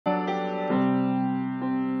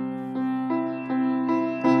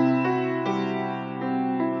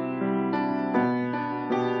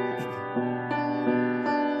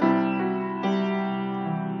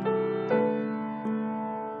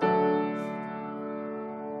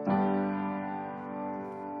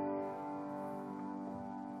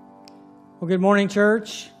Well, good morning,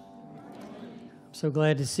 church. I'm so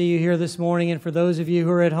glad to see you here this morning. And for those of you who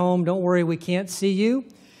are at home, don't worry, we can't see you.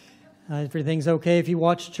 Everything's okay. If you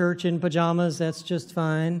watch church in pajamas, that's just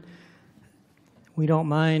fine. We don't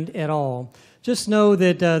mind at all. Just know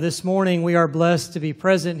that this morning we are blessed to be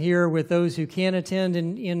present here with those who can attend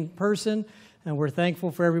in person. And we're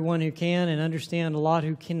thankful for everyone who can and understand a lot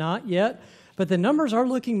who cannot yet. But the numbers are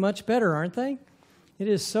looking much better, aren't they? It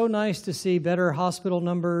is so nice to see better hospital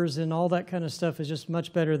numbers, and all that kind of stuff is just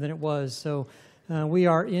much better than it was. So we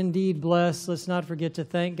are indeed blessed. Let's not forget to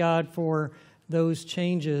thank God for those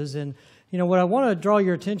changes. And, you know, what I want to draw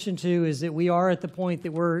your attention to is that we are at the point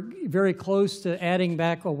that we're very close to adding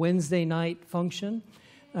back a Wednesday night function.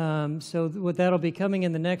 So what that'll be coming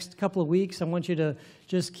in the next couple of weeks. I want you to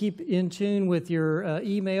just keep in tune with your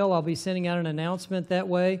email. I'll be sending out an announcement that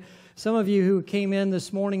way. Some of you who came in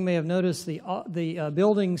this morning may have noticed the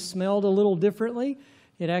building smelled a little differently.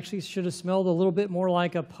 It actually should have smelled a little bit more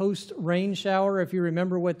like a post-rain shower, if you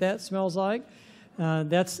remember what that smells like.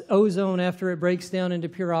 That's ozone after it breaks down into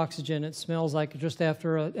pure oxygen. It smells like just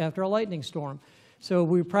after a lightning storm. So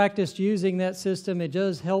we practiced using that system. It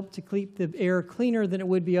does help to keep the air cleaner than it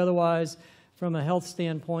would be otherwise from a health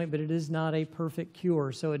standpoint, but it is not a perfect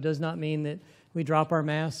cure. So it does not mean that we drop our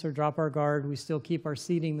masks or drop our guard. We still keep our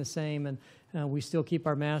seating the same, and we still keep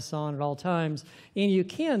our masks on at all times. And you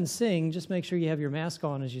can sing. Just make sure you have your mask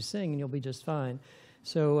on as you sing, and you'll be just fine.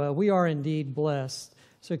 So we are indeed blessed.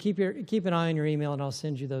 So keep an eye on your email, and I'll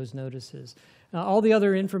send you those notices. All the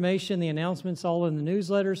other information, the announcements, all in the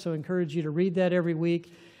newsletter, so I encourage you to read that every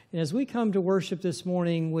week. And as we come to worship this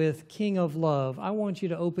morning with King of Love, I want you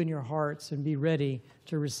to open your hearts and be ready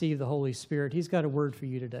to receive the Holy Spirit. He's got a word for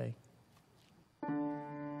you today.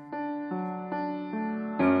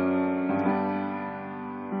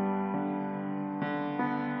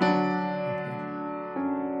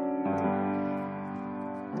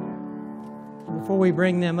 Before we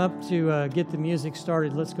bring them up to get the music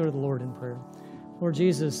started, let's go to the Lord in prayer. Lord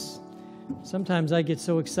Jesus, sometimes I get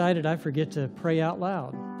so excited I forget to pray out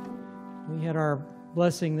loud. We had our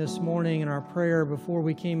blessing this morning and our prayer before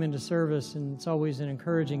we came into service, and it's always an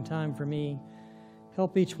encouraging time for me.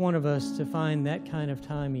 Help each one of us to find that kind of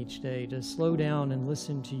time each day, to slow down and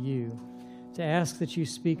listen to you, to ask that you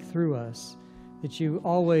speak through us, that you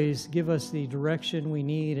always give us the direction we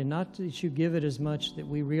need, and not that you give it as much that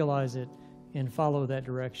we realize it and follow that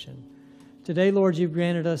direction. Today, Lord, you've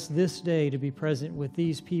granted us this day to be present with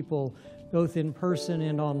these people, both in person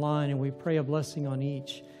and online, and we pray a blessing on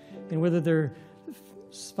each. And whether they're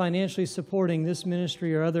financially supporting this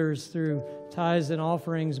ministry or others through tithes and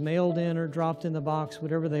offerings mailed in or dropped in the box,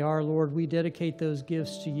 whatever they are, Lord, we dedicate those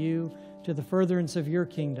gifts to you, to the furtherance of your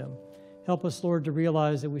kingdom. Help us, Lord, to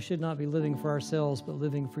realize that we should not be living for ourselves, but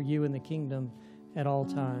living for you in the kingdom at all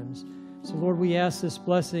times. So, Lord, we ask this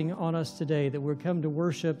blessing on us today, that we'll come to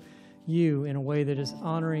worship you in a way that is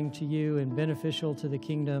honoring to you and beneficial to the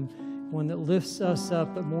kingdom, one that lifts us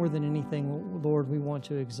up, but more than anything, Lord, we want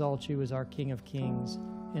to exalt you as our King of Kings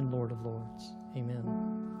and Lord of Lords. Amen.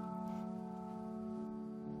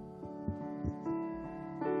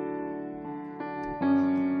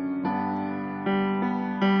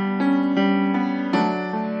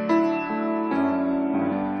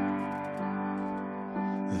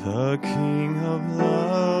 The King of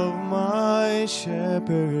love, my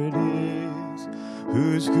shepherd is,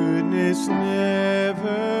 whose goodness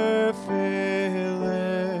never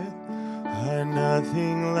faileth. I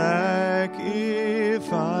nothing lack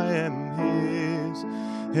if I am his,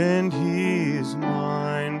 and he is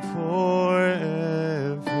mine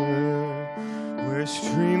forever. Where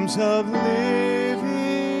streams of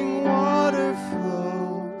living water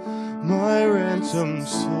flow, my ransomed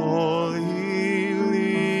soul he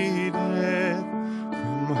leadeth.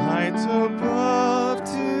 From heights above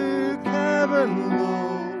to cavern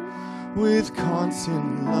low, with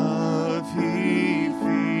constant love he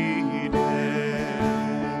feedeth.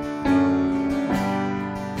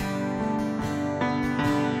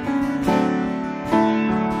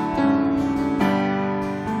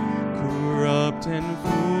 Corrupt and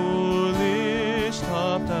foolish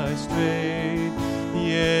oft I strayed,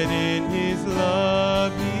 yet in his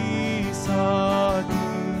love he sought me,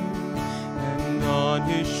 and on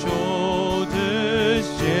his shoulders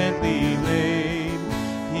gently laid,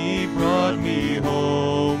 he brought me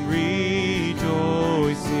home rejoicing.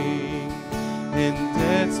 In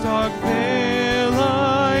death's dark vale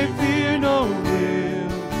I fear no ill,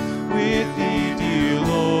 with thee, dear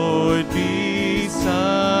Lord,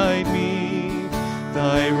 beside me.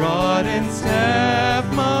 Thy rod and staff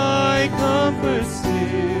my comfort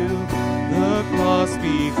still, the cross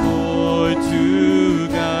before to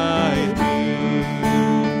guide me.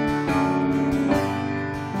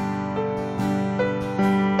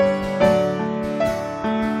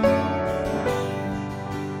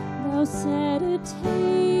 Thou set a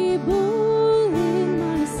table in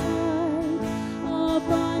my sight,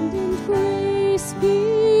 abundant grace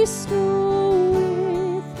bestow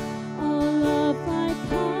with all of thy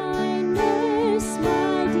kindness,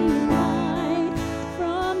 my delight,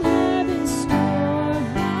 from heaven's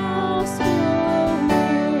storehouse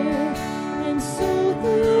floweth, and so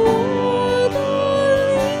through all the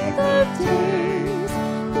length of days,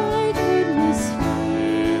 thy goodness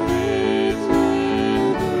faileth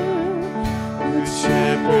never. Good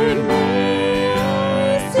Shepherd, may I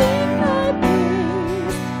sing thy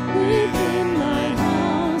praise within thy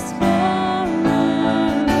house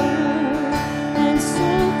forever. And so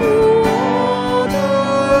through all the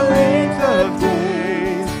length of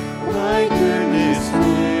days, thy goodness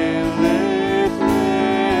faileth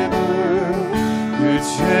never. Good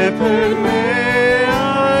Shepherd, may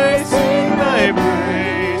I sing thy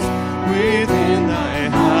praise within thy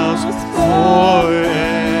house forever.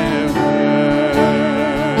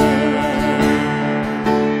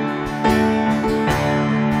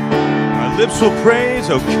 My lips will praise,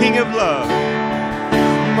 O King of love.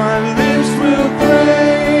 My lips will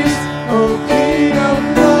praise, O King of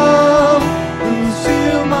love, who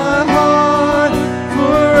seal my heart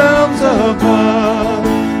for realms above.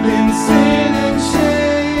 In sin and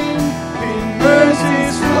shame, in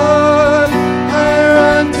mercy's flood, I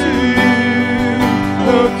run to you,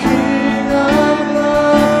 O King of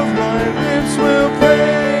love. My lips will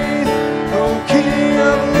praise, O King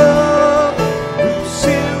of love, who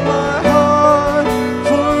seal my heart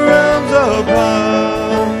for realms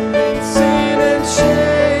above. In sin and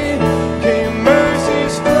shame, came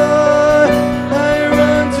mercy's flood, I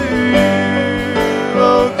run to you, O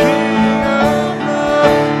King of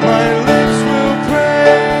love. My lips will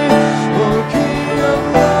praise, O King of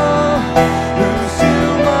love, who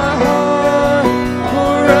seal my heart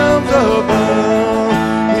for realms above.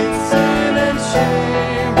 In sin and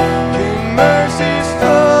shame, came mercy's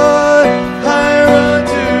flood, I run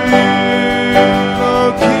to you, O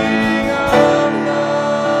King of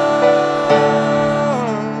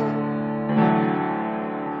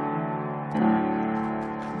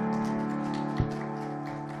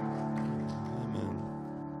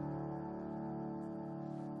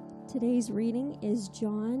Today's reading is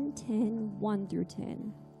John 10:1 through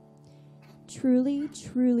 10. Truly,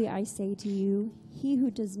 truly, I say to you, he who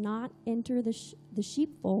does not enter the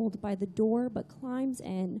sheepfold by the door, but climbs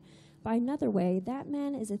in by another way, that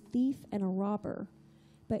man is a thief and a robber.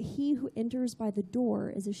 But he who enters by the door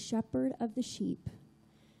is a shepherd of the sheep.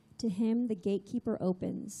 To him the gatekeeper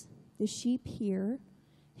opens. The sheep hear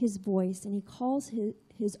his voice, and he calls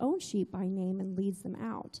his own sheep by name and leads them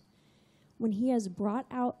out. When he has brought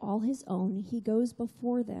out all his own, he goes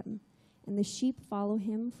before them, and the sheep follow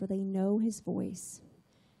him, for they know his voice.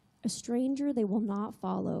 A stranger they will not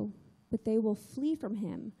follow, but they will flee from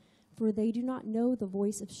him, for they do not know the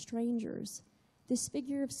voice of strangers. This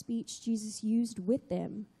figure of speech Jesus used with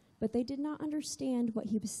them, but they did not understand what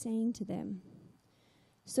he was saying to them.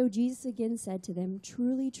 So Jesus again said to them,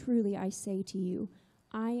 Truly, truly, I say to you,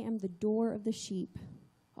 I am the door of the sheep.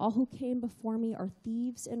 All who came before me are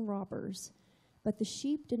thieves and robbers, but the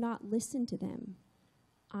sheep did not listen to them.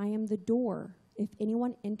 I am the door. If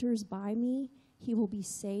anyone enters by me, he will be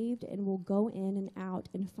saved and will go in and out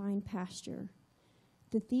and find pasture.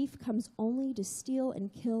 The thief comes only to steal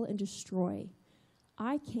and kill and destroy.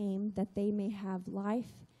 I came that they may have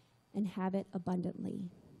life and have it abundantly.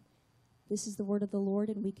 This is the word of the Lord,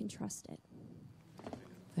 and we can trust it.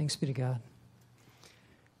 Thanks be to God.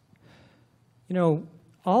 You know,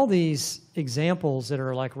 all these examples that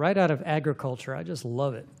are like right out of agriculture, I just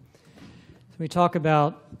love it. So we talk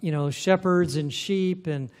about, shepherds and sheep,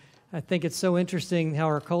 and I think it's so interesting how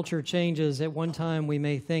our culture changes. At one time, we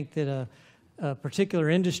may think that a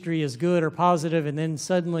particular industry is good or positive, and then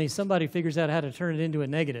suddenly somebody figures out how to turn it into a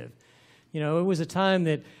negative. It was a time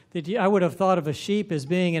that I would have thought of a sheep as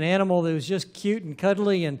being an animal that was just cute and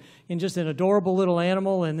cuddly and just an adorable little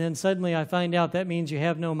animal, and then suddenly I find out that means you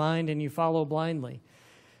have no mind and you follow blindly.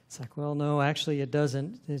 It's like, well, no, actually it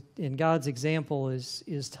doesn't. And God's example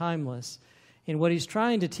is timeless. And what he's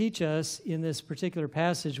trying to teach us in this particular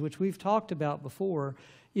passage, which we've talked about before,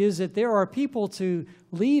 is that there are people to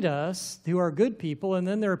lead us who are good people, and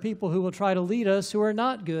then there are people who will try to lead us who are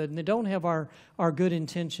not good, and they don't have our good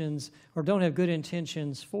intentions or don't have good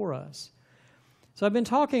intentions for us. So I've been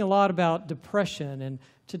talking a lot about depression, and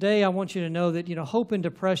today I want you to know that, hope and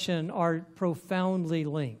depression are profoundly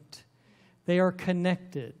linked. They are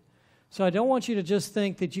connected. So I don't want you to just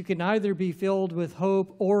think that you can either be filled with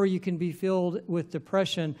hope or you can be filled with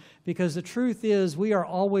depression, because the truth is we are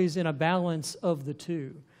always in a balance of the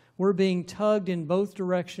two. we're being tugged in both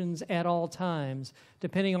directions at all times,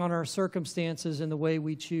 depending on our circumstances and the way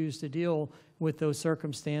we choose to deal with those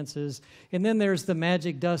circumstances. And then there's the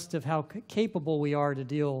magic dust of how capable we are to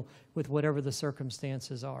deal with whatever the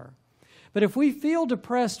circumstances are. But if we feel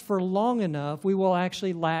depressed for long enough, we will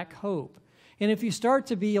actually lack hope. And if you start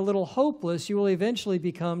to be a little hopeless, you will eventually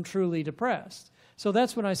become truly depressed. So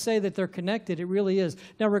that's when I say that they're connected. It really is.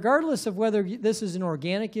 Now, regardless of whether this is an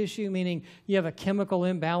organic issue, meaning you have a chemical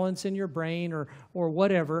imbalance in your brain or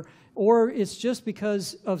whatever, or it's just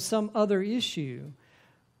because of some other issue,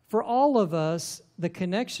 for all of us, the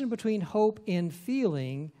connection between hope and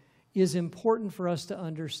feeling is important for us to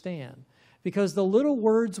understand. Because the little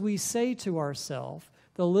words we say to ourselves,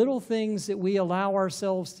 the little things that we allow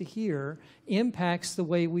ourselves to hear, impacts the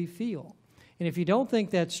way we feel. And if you don't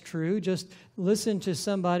think that's true, just listen to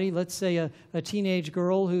somebody, let's say a teenage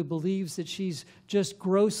girl who believes that she's just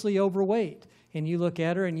grossly overweight. And you look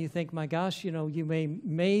at her and you think, my gosh, you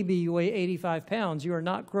maybe weigh 85 pounds. You are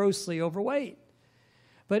not grossly overweight.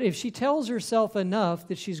 But if she tells herself enough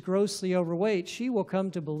that she's grossly overweight, she will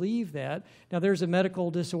come to believe that. Now, there's a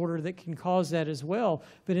medical disorder that can cause that as well.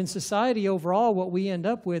 But in society overall, what we end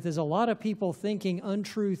up with is a lot of people thinking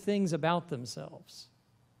untrue things about themselves.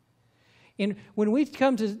 And when we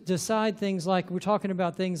come to decide things like, we're talking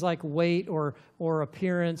about things like weight or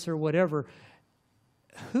appearance or whatever,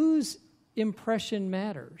 whose impression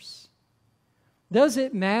matters? Does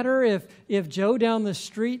it matter if Joe down the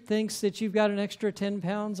street thinks that you've got an extra 10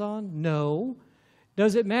 pounds on? No.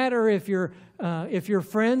 Does it matter if your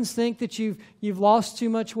friends think that you've lost too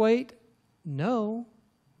much weight? No.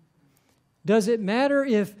 Does it matter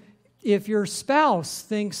if your spouse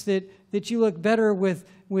thinks that you look better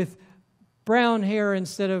with brown hair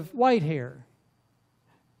instead of white hair?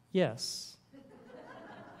 Yes.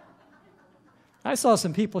 I saw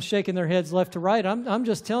some people shaking their heads left to right. I'm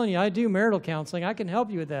just telling you, I do marital counseling. I can help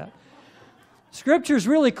you with that. Scripture's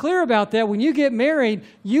really clear about that. When you get married,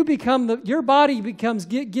 your body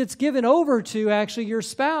gets given over to actually your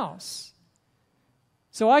spouse.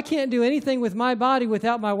 So I can't do anything with my body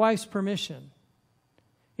without my wife's permission.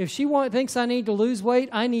 If she thinks I need to lose weight,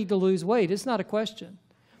 I need to lose weight. It's not a question.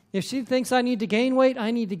 If she thinks I need to gain weight, I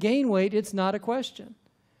need to gain weight. It's not a question.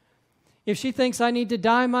 If she thinks I need to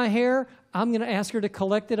dye my hair, I'm going to ask her to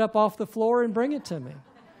collect it up off the floor and bring it to me.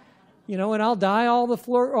 And I'll dye all the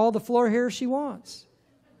floor hair she wants.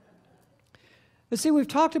 But see, we've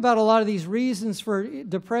talked about a lot of these reasons for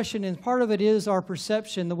depression, and part of it is our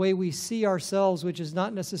perception, the way we see ourselves, which is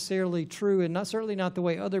not necessarily true, and certainly not the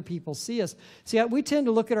way other people see us. See, we tend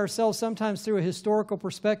to look at ourselves sometimes through a historical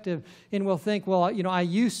perspective, and we'll think, well, I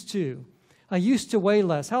used to weigh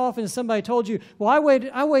less. How often has somebody told you, well,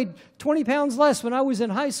 I weighed 20 pounds less when I was in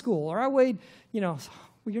high school, or I weighed, well,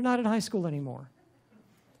 you're not in high school anymore.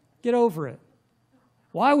 Get over it.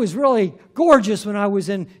 Well, I was really gorgeous when I was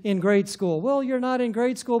in grade school. Well, you're not in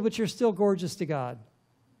grade school, but you're still gorgeous to God.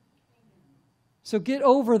 So get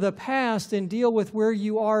over the past and deal with where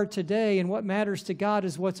you are today, and what matters to God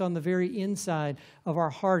is what's on the very inside of our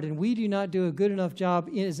heart. And we do not do a good enough job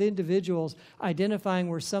as individuals identifying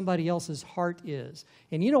where somebody else's heart is.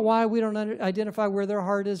 And you know why we don't identify where their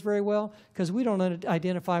heart is very well? Because we don't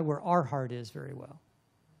identify where our heart is very well.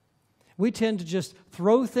 We tend to just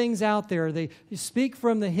throw things out there. They speak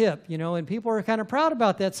from the hip, and people are kind of proud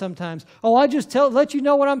about that sometimes. Oh, I just let you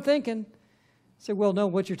know what I'm thinking. I say, well, no,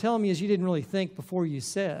 what you're telling me is you didn't really think before you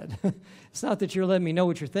said. It's not that you're letting me know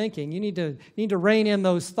what you're thinking. You need to rein in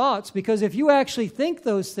those thoughts, because if you actually think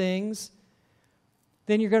those things,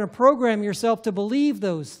 then you're going to program yourself to believe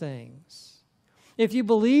those things. If you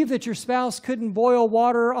believe that your spouse couldn't boil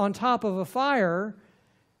water on top of a fire,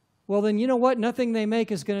 well, then you know what? Nothing they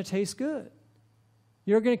make is going to taste good.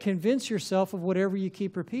 You're going to convince yourself of whatever you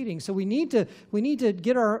keep repeating. So we need to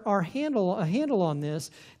get a handle on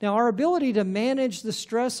this. Now, our ability to manage the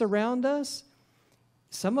stress around us,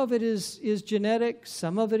 some of it is genetic,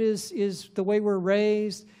 some of it is the way we're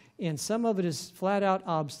raised, and some of it is flat out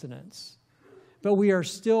obstinance. But we are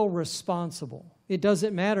still responsible. It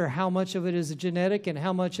doesn't matter how much of it is genetic and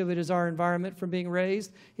how much of it is our environment from being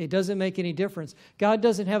raised. It doesn't make any difference. God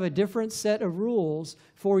doesn't have a different set of rules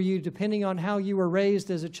for you depending on how you were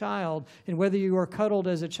raised as a child, and whether you were cuddled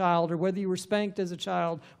as a child or whether you were spanked as a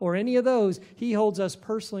child or any of those. He holds us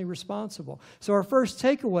personally responsible. So our first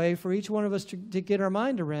takeaway for each one of us to get our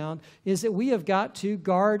mind around is that we have got to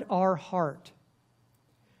guard our heart.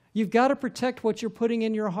 You've got to protect what you're putting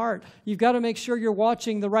in your heart. You've got to make sure you're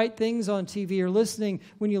watching the right things on TV or listening.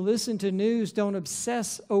 When you listen to news, don't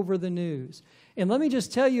obsess over the news. And let me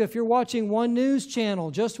just tell you, if you're watching one news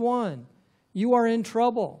channel, just one, you are in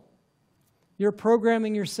trouble. You're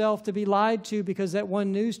programming yourself to be lied to because that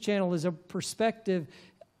one news channel is a perspective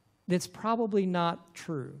that's probably not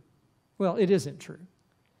true. Well, it isn't true.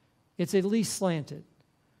 It's at least slanted.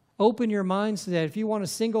 Open your minds to that. If you want a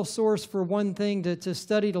single source for one thing to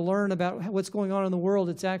study, to learn about what's going on in the world,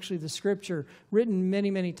 it's actually the Scripture written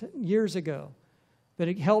many, many years ago. But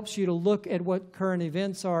it helps you to look at what current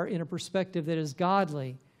events are in a perspective that is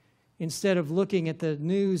godly instead of looking at the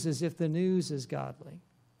news as if the news is godly.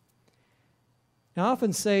 Now, I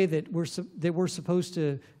often say that we're supposed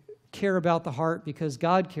to care about the heart because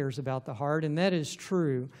God cares about the heart, and that is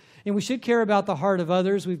true. And we should care about the heart of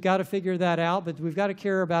others. We've got to figure that out, but we've got to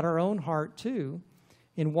care about our own heart too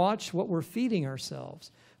and watch what we're feeding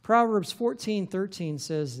ourselves. Proverbs 14:13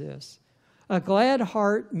 says this, "A glad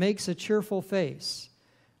heart makes a cheerful face,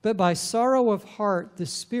 but by sorrow of heart the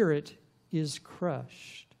spirit is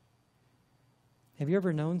crushed." Have you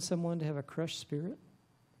ever known someone to have a crushed spirit?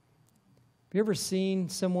 Have you ever seen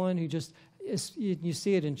someone who just, you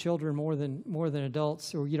see it in children more than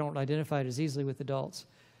adults, or you don't identify it as easily with adults,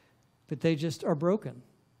 but they just are broken.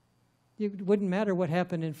 It wouldn't matter what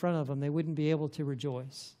happened in front of them. They wouldn't be able to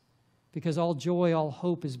rejoice because all joy, all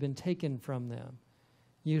hope has been taken from them,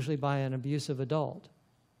 usually by an abusive adult.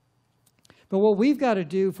 But what we've got to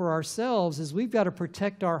do for ourselves is we've got to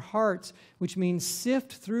protect our hearts, which means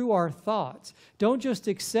sift through our thoughts. Don't just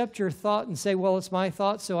accept your thought and say, well, it's my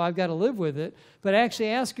thought, so I've got to live with it. But actually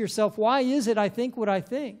ask yourself, why is it I think what I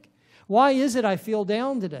think? Why is it I feel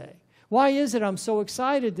down today? Why is it I'm so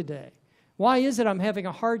excited today? Why is it I'm having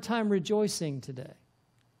a hard time rejoicing today?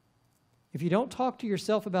 If you don't talk to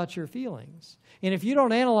yourself about your feelings, and if you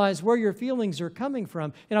don't analyze where your feelings are coming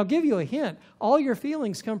from, and I'll give you a hint, all your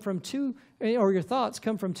feelings come from your thoughts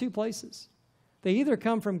come from two places. They either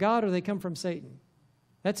come from God or they come from Satan.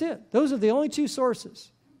 That's it. Those are the only two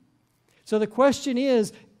sources. So the question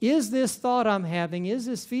is this thought I'm having, is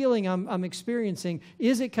this feeling I'm experiencing,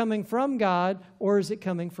 is it coming from God or is it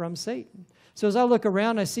coming from Satan? So as I look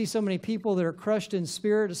around, I see so many people that are crushed in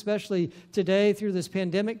spirit, especially today through this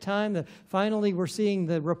pandemic time. That finally we're seeing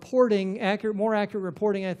the reporting, more accurate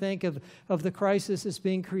reporting, I think, of the crisis that's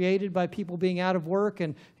being created by people being out of work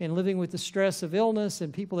and living with the stress of illness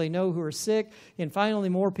and people they know who are sick. And finally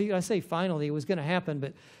more people, I say finally, it was going to happen,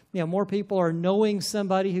 but more people are knowing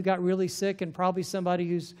somebody who got really sick and probably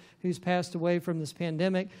somebody who's passed away from this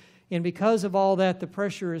pandemic. And because of all that, the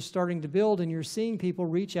pressure is starting to build, and you're seeing people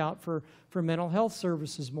reach out for mental health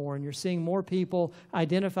services more, and you're seeing more people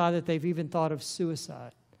identify that they've even thought of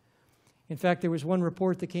suicide. In fact, there was one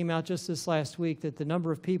report that came out just this last week that the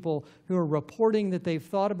number of people who are reporting that they've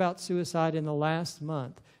thought about suicide in the last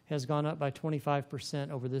month has gone up by 25%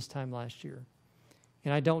 over this time last year.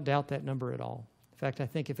 And I don't doubt that number at all. In fact, I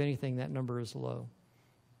think, if anything, that number is low.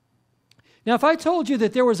 Now, if I told you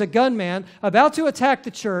that there was a gunman about to attack the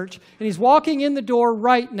church and he's walking in the door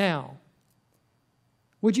right now,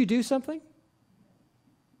 would you do something?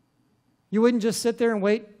 You wouldn't just sit there and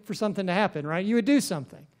wait for something to happen, right? You would do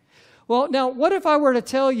something. Well, now, what if I were to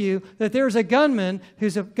tell you that there's a gunman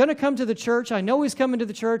who's going to come to the church? I know he's coming to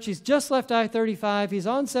the church. He's just left I-35. He's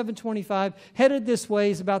on 725, headed this way.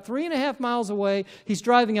 He's about 3.5 miles away. He's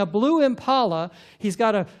driving a blue Impala. He's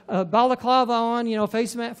got a balaclava on,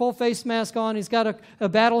 full face mask on. He's got a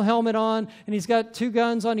battle helmet on, and he's got 2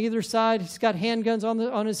 guns on either side. He's got handguns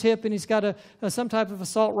on his hip, and he's got some type of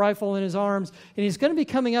assault rifle in his arms. And he's going to be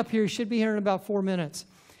coming up here. He should be here in about 4 minutes.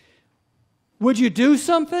 Would you do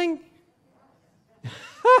something?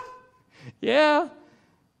 Yeah.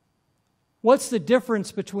 What's the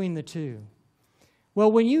difference between the two?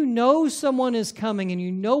 Well, when you know someone is coming and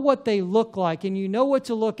you know what they look like and you know what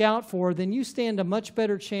to look out for, then you stand a much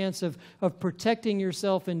better chance of protecting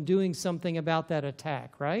yourself and doing something about that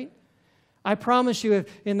attack, right? I promise you, if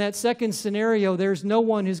in that second scenario, there's no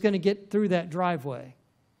one who's going to get through that driveway.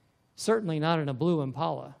 Certainly not in a blue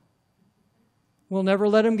Impala. We'll never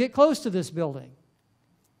let them get close to this building.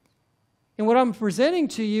 And what I'm presenting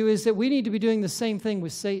to you is that we need to be doing the same thing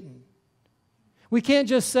with Satan. We can't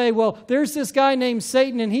just say, well, there's this guy named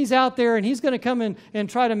Satan and he's out there and he's going to come in and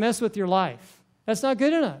try to mess with your life. That's not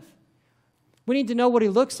good enough. We need to know what he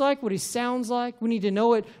looks like, what he sounds like. We need to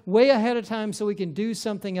know it way ahead of time so we can do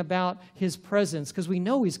something about his presence because we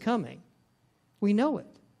know he's coming. We know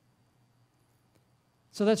it.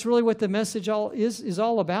 So that's really what the message is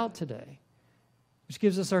all about today. Which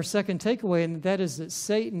gives us our second takeaway, and that is that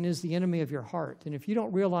Satan is the enemy of your heart. And if you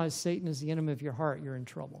don't realize Satan is the enemy of your heart, you're in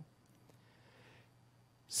trouble.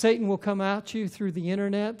 Satan will come at you through the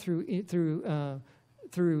internet, through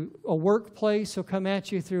through a workplace. He'll come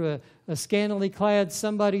at you through a scantily clad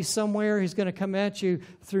somebody somewhere. He's going to come at you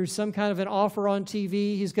through some kind of an offer on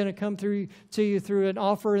TV. He's going to come to you through an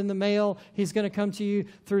offer in the mail. He's going to come to you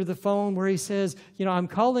through the phone where he says, I'm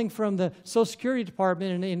calling from the Social Security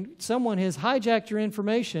Department and someone has hijacked your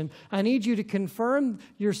information. I need you to confirm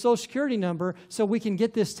your Social Security number so we can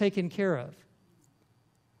get this taken care of.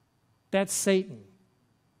 That's Satan.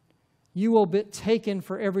 You will be taken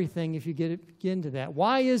for everything if you get into that.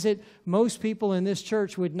 Why is it most people in this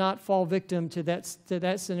church would not fall victim to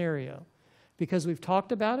that scenario? Because we've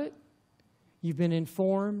talked about it, you've been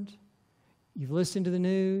informed, you've listened to the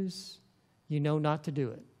news, you know not to do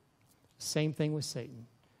it. Same thing with Satan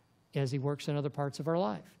as he works in other parts of our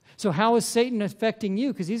life. So how is Satan affecting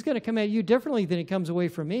you? Because he's going to come at you differently than he comes away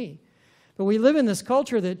from me. But we live in this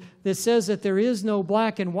culture that says that there is no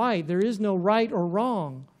black and white, there is no right or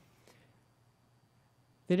wrong.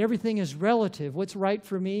 That everything is relative. What's right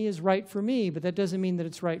for me is right for me, but that doesn't mean that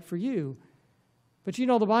it's right for you. But the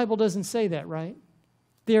Bible doesn't say that, right?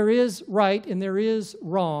 There is right and there is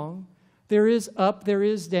wrong. There is up, there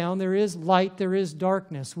is down, there is light, there is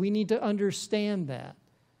darkness. We need to understand that.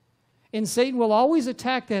 And Satan will always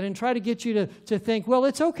attack that and try to get you to think, well,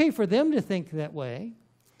 it's okay for them to think that way.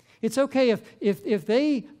 It's okay if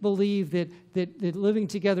they believe that living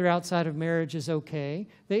together outside of marriage is okay,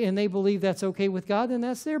 and they believe that's okay with God, then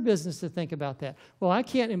that's their business to think about that. Well, I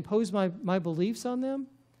can't impose my beliefs on them,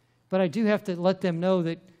 but I do have to let them know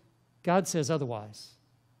that God says otherwise.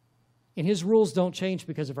 And His rules don't change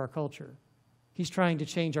because of our culture. He's trying to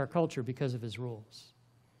change our culture because of His rules.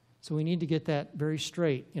 So we need to get that very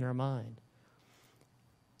straight in our mind.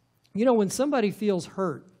 When somebody feels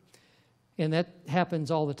hurt, and that happens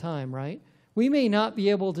all the time, right? We may not be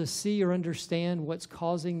able to see or understand what's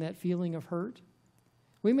causing that feeling of hurt.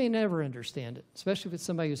 We may never understand it, especially if it's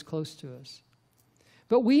somebody who's close to us.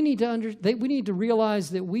 But we need to realize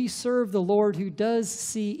that we serve the Lord who does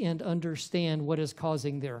see and understand what is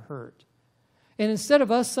causing their hurt. And instead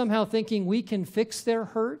of us somehow thinking we can fix their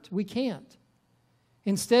hurt, we can't.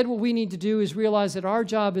 Instead, what we need to do is realize that our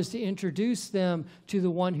job is to introduce them to the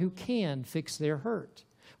one who can fix their hurt.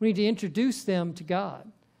 We need to introduce them to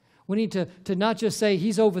God. We need to not just say,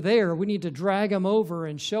 He's over there. We need to drag Him over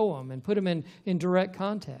and show Him and put Him in direct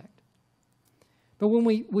contact. But when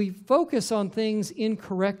we focus on things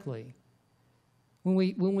incorrectly, when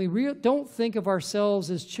we don't think of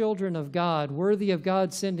ourselves as children of God, worthy of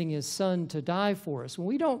God sending His Son to die for us, when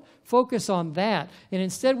we don't focus on that, and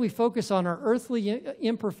instead we focus on our earthly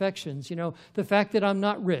imperfections, the fact that I'm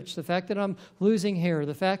not rich, the fact that I'm losing hair,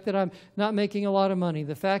 the fact that I'm not making a lot of money,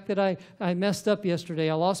 the fact that I messed up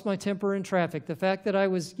yesterday, I lost my temper in traffic, the fact that I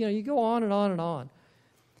was, you go on and on and on.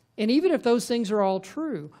 And even if those things are all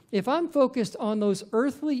true, if I'm focused on those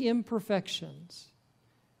earthly imperfections,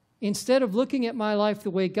 instead of looking at my life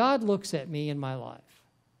the way God looks at me in my life,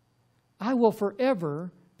 I will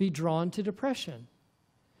forever be drawn to depression.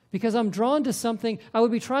 Because I'm drawn to something, I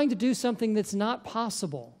would be trying to do something that's not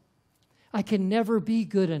possible. I can never be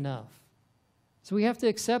good enough. So we have to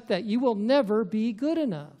accept that. You will never be good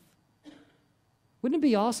enough. Wouldn't it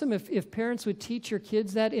be awesome if parents would teach your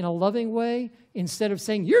kids that in a loving way instead of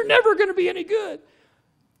saying, you're never going to be any good?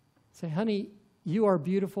 Say, honey, you are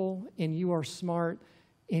beautiful and you are smart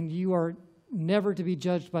and you are never to be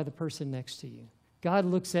judged by the person next to you. God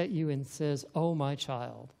looks at you and says, oh, my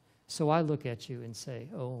child. So I look at you and say,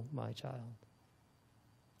 oh, my child.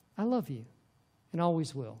 I love you and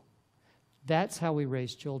always will. That's how we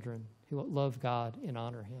raise children who love God and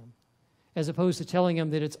honor Him. As opposed to telling them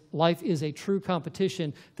that life is a true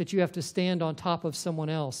competition, that you have to stand on top of someone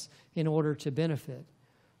else in order to benefit.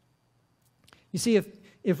 You see,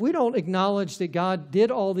 if we don't acknowledge that God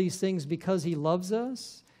did all these things because He loves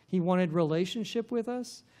us, He wanted relationship with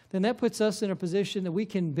us, then that puts us in a position that we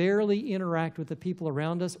can barely interact with the people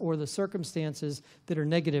around us or the circumstances that are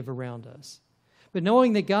negative around us. But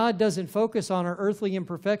knowing that God doesn't focus on our earthly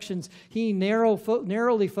imperfections, He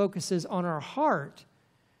narrowly focuses on our heart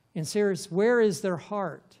and says, where is their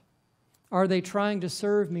heart? Are they trying to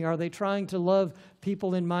serve me? Are they trying to love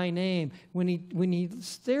people in my name? When he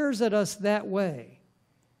stares at us that way,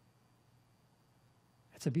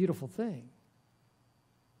 it's a beautiful thing.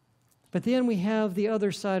 But then we have the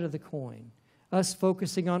other side of the coin, us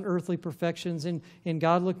focusing on earthly perfections and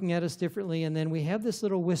God looking at us differently, and then we have this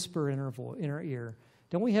little whisper in our ear.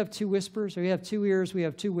 Don't we have two whispers? Or we have two ears, we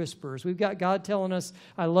have two whispers. We've got God telling us,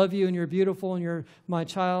 I love you and you're beautiful and you're my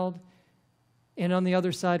child. And on the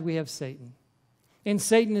other side, we have Satan. And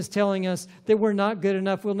Satan is telling us that we're not good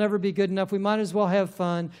enough, we'll never be good enough, we might as well have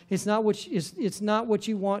fun. It's not what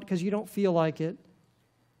you want because you don't feel like it.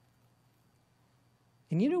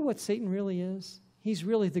 And you know what Satan really is? He's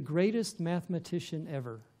really the greatest mathematician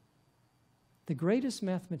ever. The greatest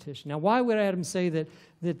mathematician. Now, why would Adam say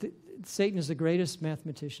that Satan is the greatest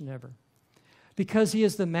mathematician ever? Because he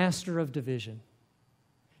is the master of division.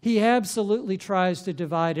 He absolutely tries to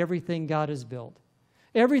divide everything God has built.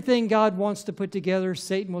 Everything God wants to put together,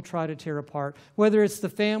 Satan will try to tear apart. Whether it's the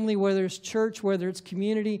family, whether it's church, whether it's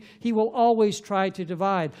community, he will always try to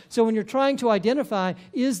divide. So when you're trying to identify,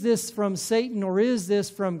 is this from Satan or is this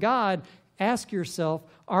from God, ask yourself,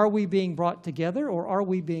 are we being brought together or are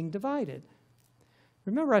we being divided?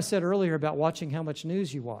 Remember I said earlier about watching how much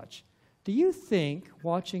news you watch. Do you think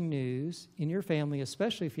watching news in your family,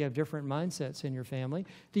 especially if you have different mindsets in your family,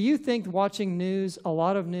 do you think watching news, a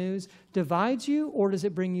lot of news, divides you or does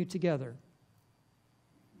it bring you together?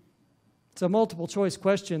 It's a multiple choice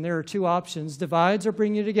question. There are two options, divides or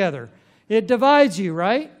bring you together. It divides you,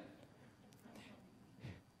 right?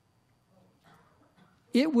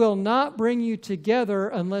 It will not bring you together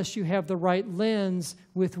unless you have the right lens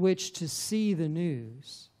with which to see the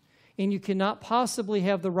news. And you cannot possibly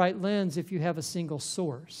have the right lens if you have a single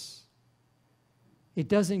source. It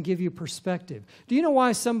doesn't give you perspective. Do you know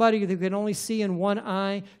why somebody who can only see in one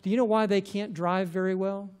eye, do you know why they can't drive very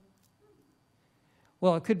well?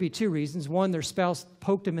 Well, it could be two reasons. One, their spouse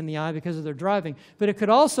poked them in the eye because of their driving. But it could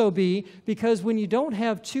also be because when you don't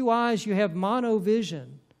have two eyes, you have monovision.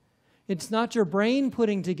 It's not your brain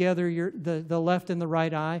putting together the left and the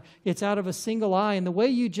right eye. It's out of a single eye. And the way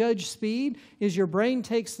you judge speed is your brain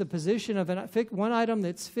takes the position of one item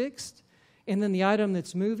that's fixed and then the item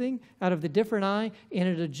that's moving out of the different eye,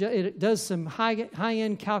 and it does some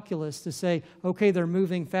high-end calculus to say, okay, they're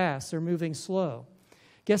moving fast, they're moving slow.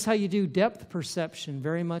 Guess how you do depth perception?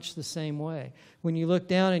 Very much the same way. When you look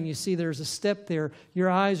down and you see there's a step there,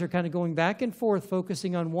 your eyes are kind of going back and forth,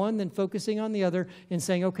 focusing on one, then focusing on the other, and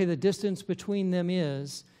saying, okay, the distance between them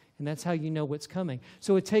is, and that's how you know what's coming.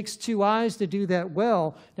 So it takes two eyes to do that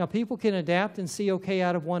well. Now, people can adapt and see okay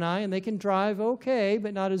out of one eye, and they can drive okay,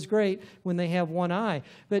 but not as great when they have one eye.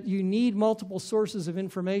 But you need multiple sources of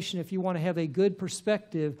information if you want to have a good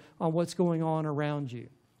perspective on what's going on around you.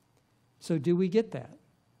 So do we get that?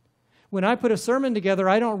 When I put a sermon together,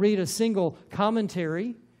 I don't read a single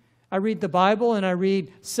commentary. I read the Bible and I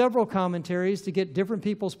read several commentaries to get different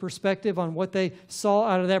people's perspective on what they saw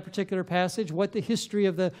out of that particular passage, what the history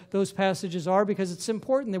of those passages are, because it's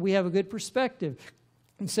important that we have a good perspective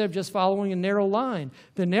instead of just following a narrow line.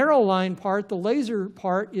 The narrow line part, the laser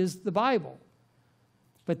part, is the Bible.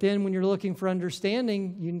 But then when you're looking for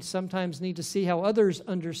understanding, you sometimes need to see how others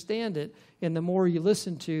understand it. And the more you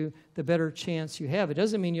listen to, the better chance you have. It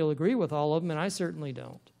doesn't mean you'll agree with all of them, and I certainly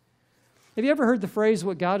don't. Have you ever heard the phrase,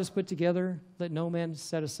 what God has put together, let no man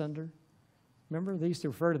set asunder? Remember, they used to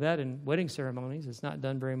refer to that in wedding ceremonies. It's not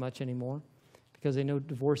done very much anymore because they know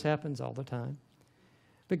divorce happens all the time.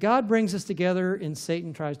 But God brings us together and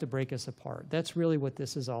Satan tries to break us apart. That's really what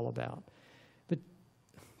this is all about. But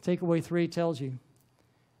takeaway 3 tells you,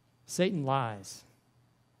 Satan lies.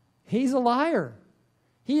 He's a liar.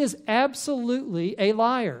 He is absolutely a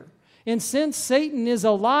liar. And since Satan is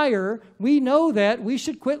a liar, we know that we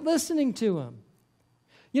should quit listening to him.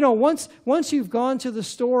 You know, once you've gone to the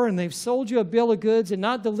store and they've sold you a bill of goods and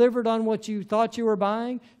not delivered on what you thought you were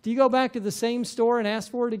buying, do you go back to the same store and ask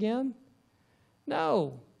for it again?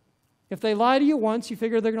 No. If they lie to you once, you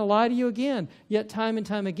figure they're going to lie to you again. Yet time and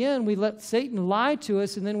time again, we let Satan lie to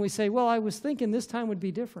us, and then we say, well, I was thinking this time would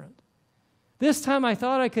be different. This time I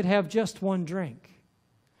thought I could have just one drink.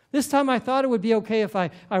 This time I thought it would be okay if I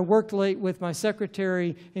worked late with my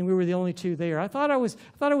secretary and we were the only two there. I thought I was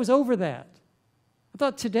over that. I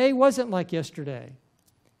thought today wasn't like yesterday.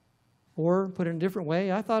 Or, put it in a different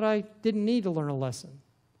way, I thought I didn't need to learn a lesson.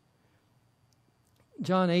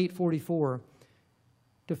 John 8:44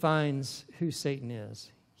 defines who Satan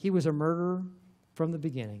is. He was a murderer from the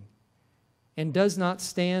beginning and does not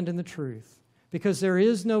stand in the truth, because there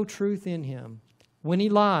is no truth in him. When he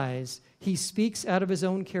lies, he speaks out of his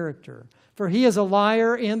own character, for he is a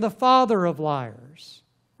liar and the father of liars,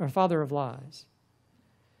 or father of lies.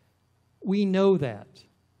 We know that.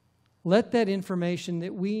 Let that information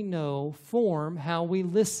that we know form how we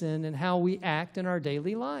listen and how we act in our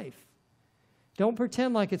daily life. Don't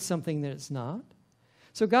pretend like it's something that it's not.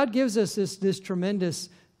 So God gives us this tremendous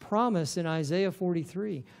promise in Isaiah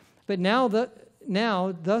 43. But now,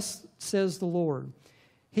 thus says the Lord,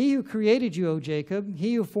 He who created you, O Jacob,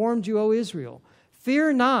 He who formed you, O Israel,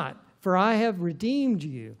 fear not, for I have redeemed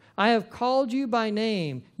you. I have called you by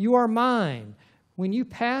name. You are mine. When you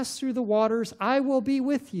pass through the waters, I will be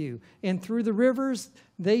with you, and through the rivers,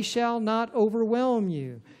 they shall not overwhelm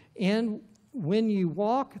you. And when you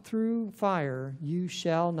walk through fire, you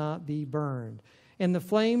shall not be burned, and the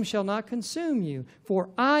flame shall not consume you. For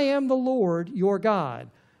I am the Lord your God,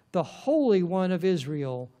 the Holy One of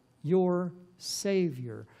Israel, your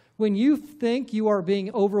Savior. When you think you are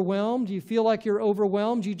being overwhelmed, you feel like you're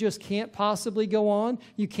overwhelmed, you just can't possibly go on,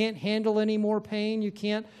 you can't handle any more pain, you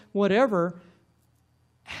can't whatever,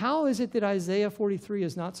 how is it that Isaiah 43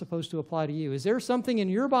 is not supposed to apply to you? Is there something in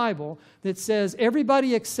your Bible that says,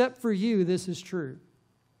 everybody except for you, this is true?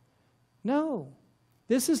 No.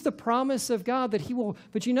 This is the promise of God that He will,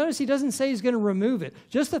 but you notice He doesn't say He's going to remove it.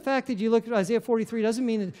 Just the fact that you look at Isaiah 43 doesn't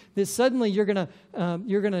mean that suddenly you're going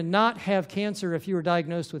to not have cancer if you were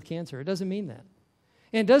diagnosed with cancer. It doesn't mean that.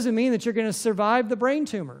 And it doesn't mean that you're going to survive the brain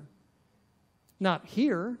tumor. Not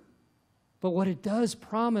here. But what it does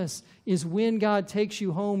promise is when God takes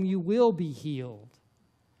you home, you will be healed.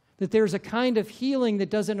 That there's a kind of healing that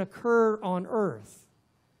doesn't occur on earth.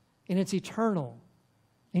 And it's eternal.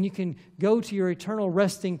 And you can go to your eternal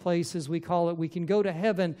resting place, as we call it. We can go to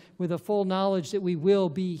heaven with a full knowledge that we will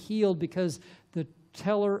be healed because the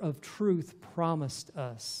teller of truth promised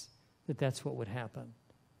us that that's what would happen.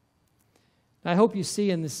 I hope you see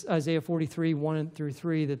in this Isaiah 43, 1 through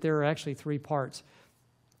 3, that there are actually three parts.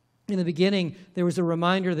 In the beginning, there was a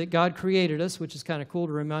reminder that God created us, which is kind of cool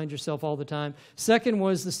to remind yourself all the time. Second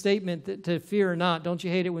was the statement that to fear not. Don't you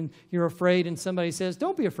hate it when you're afraid and somebody says,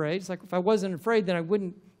 don't be afraid? It's like, if I wasn't afraid, then I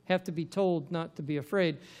wouldn't have to be told not to be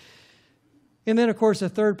afraid. And then, of course, the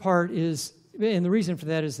third part is, and the reason for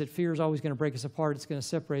that is that fear is always going to break us apart. It's going to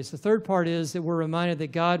separate us. The third part is that we're reminded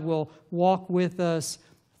that God will walk with us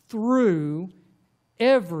through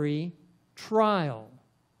every trial.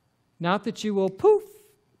 Not that you will,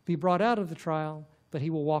 be brought out of the trial, but He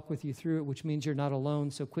will walk with you through it, which means you're not alone,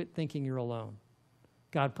 so quit thinking you're alone.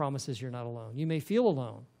 God promises you're not alone. You may feel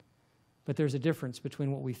alone, but there's a difference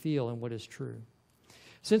between what we feel and what is true.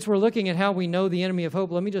 Since we're looking at how we know the enemy of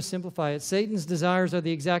hope, let me just simplify it. Satan's desires are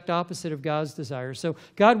the exact opposite of God's desires. So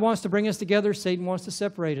God wants to bring us together. Satan wants to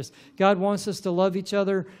separate us. God wants us to love each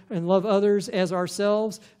other and love others as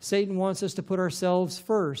ourselves. Satan wants us to put ourselves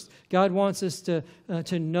first. God wants us to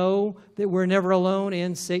know that we're never alone.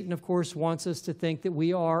 And Satan, of course, wants us to think that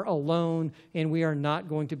we are alone and we are not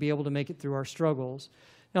going to be able to make it through our struggles.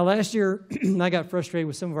 Now, last year, I got frustrated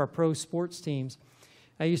with some of our pro sports teams.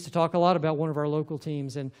 I used to talk a lot about one of our local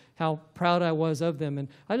teams and how proud I was of them. And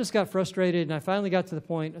I just got frustrated, and I finally got to the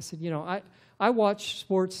point, I said, I watch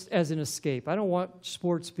sports as an escape. I don't watch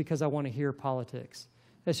sports because I want to hear politics.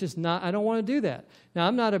 That's just not, I don't want to do that. Now,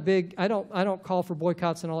 I'm not a big, I don't call for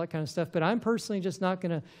boycotts and all that kind of stuff, but I'm personally just not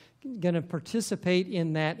going to participate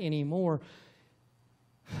in that anymore.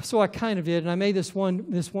 So I kind of did, and I made this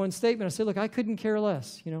one statement. I said, look, I couldn't care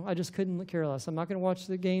less. I just couldn't care less. I'm not going to watch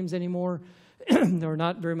the games anymore. Or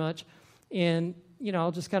not very much, and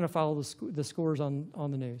I'll just kind of follow the scores on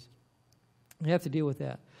the news. I have to deal with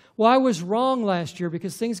that. Well, I was wrong last year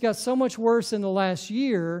because things got so much worse in the last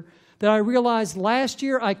year that I realized last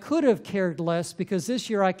year I could have cared less because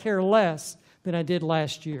this year I care less than I did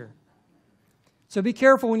last year. So be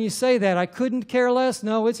careful when you say that. I couldn't care less.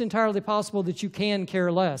 No, it's entirely possible that you can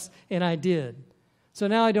care less, and I did. So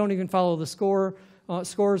now I don't even follow the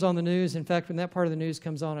scores on the news. In fact, when that part of the news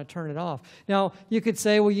comes on, I turn it off. Now, you could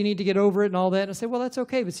say, well, you need to get over it and all that. And I say, well, that's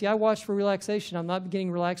okay. But see, I watch for relaxation. I'm not getting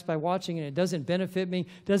relaxed by watching it. It doesn't benefit me.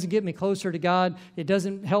 It doesn't get me closer to God. It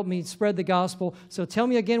doesn't help me spread the gospel. So tell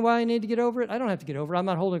me again why I need to get over it. I don't have to get over it. I'm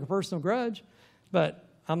not holding a personal grudge. But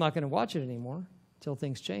I'm not going to watch it anymore until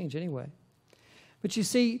things change anyway. But you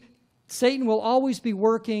see, Satan will always be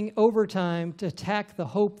working overtime to attack the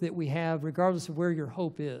hope that we have, regardless of where your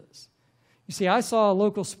hope is. You see, I saw a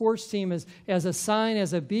local sports team as a sign,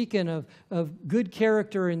 as a beacon of good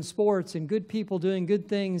character in sports and good people doing good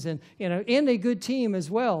things and a good team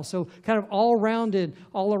as well. So kind of all-rounded,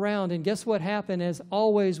 all around. And guess what happened? As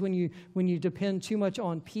always, when you depend too much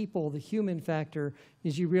on people, the human factor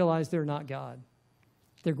is you realize they're not God.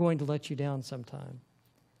 They're going to let you down sometime.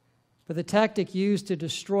 But the tactic used to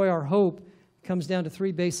destroy our hope comes down to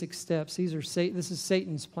three basic steps. This is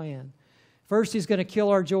Satan's plan. First, he's going to kill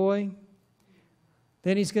our joy.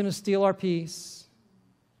 Then he's going to steal our peace,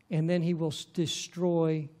 and then he will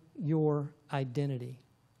destroy your identity.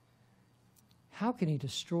 How can he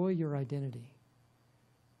destroy your identity?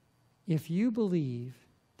 If you believe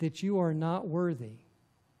that you are not worthy,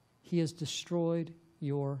 he has destroyed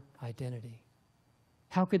your identity.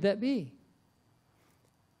 How could that be?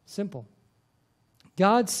 Simple.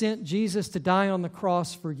 God sent Jesus to die on the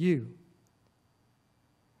cross for you.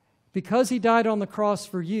 Because he died on the cross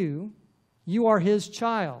for you, you are his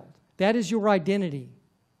child. That is your identity.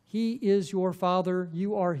 He is your father.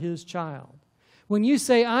 You are his child. When you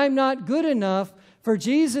say, I'm not good enough for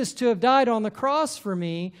Jesus to have died on the cross for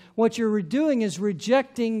me, what you're doing is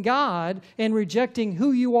rejecting God and rejecting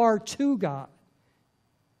who you are to God.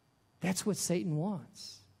 That's what Satan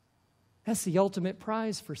wants. That's the ultimate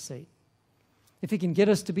prize for Satan. If he can get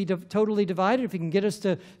us to be totally divided, if he can get us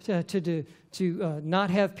to not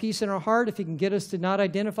have peace in our heart, if he can get us to not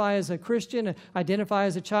identify as a Christian, identify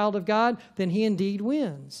as a child of God, then he indeed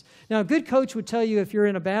wins. Now, a good coach would tell you if you're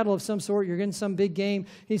in a battle of some sort, you're in some big game,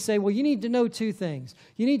 he'd say, well, you need to know two things.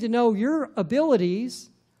 You need to know your abilities,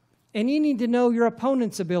 and you need to know your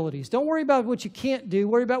opponent's abilities. Don't worry about what you can't do.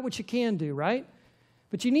 Worry about what you can do, right?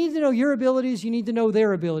 But you need to know your abilities, you need to know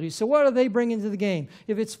their abilities. So what are they bringing to the game?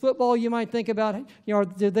 If it's football, you might think about,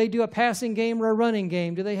 do they do a passing game or a running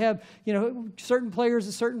game? Do they have, certain players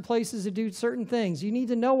at certain places that do certain things? You need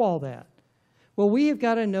to know all that. Well, we have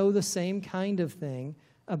got to know the same kind of thing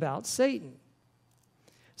about Satan.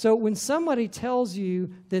 So when somebody tells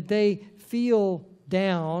you that they feel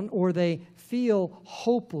down or they feel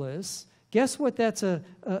hopeless, guess what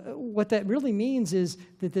what that really means is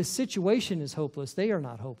that the situation is hopeless. They are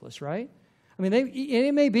not hopeless, right? I mean,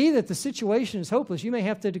 it may be that the situation is hopeless. You may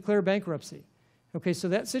have to declare bankruptcy. Okay, so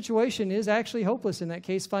that situation is actually hopeless in that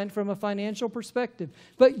case from a financial perspective.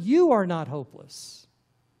 But you are not hopeless.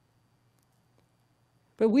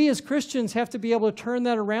 But we as Christians have to be able to turn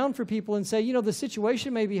that around for people and say, the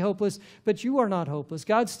situation may be hopeless, but you are not hopeless.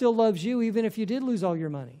 God still loves you even if you did lose all your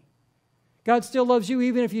money. God still loves you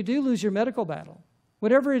even if you do lose your medical battle.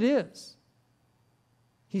 Whatever it is,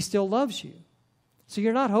 He still loves you. So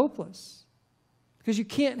you're not hopeless. Because you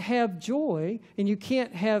can't have joy and you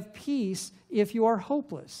can't have peace if you are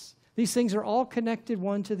hopeless. These things are all connected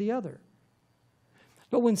one to the other.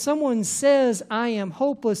 But when someone says, I am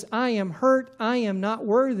hopeless, I am hurt, I am not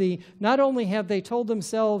worthy, not only have they told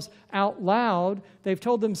themselves out loud, they've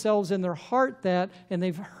told themselves in their heart that, and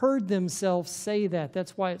they've heard themselves say that.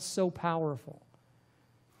 That's why it's so powerful.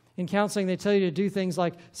 In counseling, they tell you to do things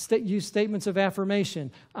like use statements of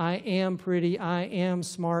affirmation. I am pretty, I am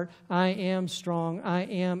smart, I am strong, I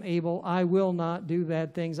am able, I will not do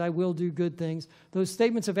bad things, I will do good things. Those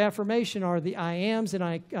statements of affirmation are the I ams and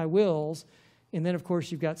I wills. And then, of course,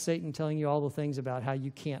 you've got Satan telling you all the things about how you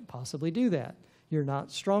can't possibly do that. You're not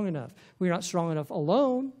strong enough. We're not strong enough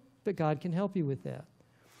alone, but God can help you with that.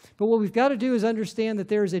 But what we've got to do is understand that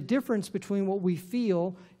there is a difference between what we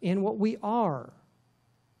feel and what we are.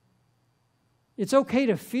 It's okay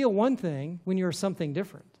to feel one thing when you're something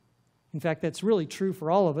different. In fact, that's really true for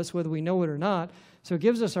all of us, whether we know it or not. So it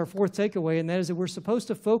gives us our fourth takeaway, and that is that we're supposed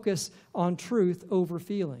to focus on truth over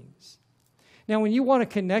feelings. Now, when you want to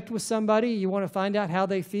connect with somebody, you want to find out how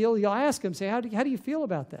they feel, you'll ask them, say, how do you feel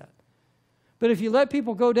about that? But if you let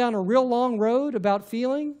people go down a real long road about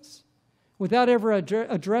feelings without ever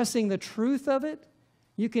addressing the truth of it,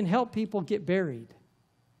 you can help people get buried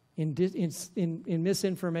in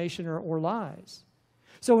misinformation or lies.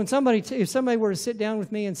 So when if somebody were to sit down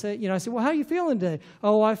with me and say, I say, well, how are you feeling today?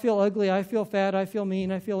 Oh, I feel ugly, I feel fat, I feel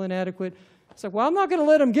mean, I feel inadequate. It's like, well, I'm not going to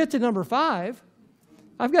let them get to number 5.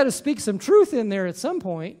 I've got to speak some truth in there at some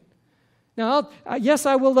point. Now, yes,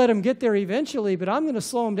 I will let them get there eventually, but I'm going to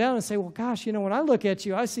slow them down and say, well, gosh, when I look at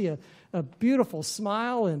you, I see a beautiful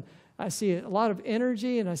smile, and I see a lot of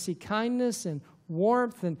energy, and I see kindness and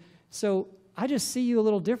warmth, and so I just see you a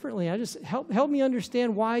little differently. I just help me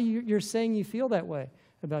understand why you're saying you feel that way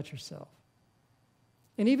about yourself.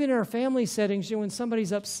 And even in our family settings, when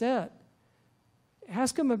somebody's upset,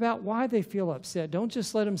 ask them about why they feel upset. Don't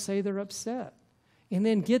just let them say they're upset. And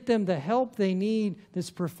then get them the help they need, this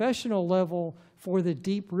professional level for the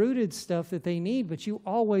deep-rooted stuff that they need. But you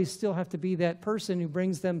always still have to be that person who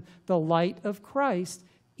brings them the light of Christ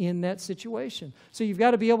in that situation. So you've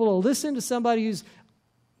got to be able to listen to somebody who's,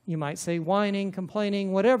 you might say, whining,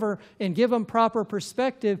 complaining, whatever, and give them proper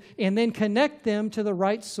perspective, and then connect them to the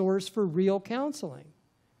right source for real counseling.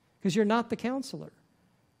 Because you're not the counselor.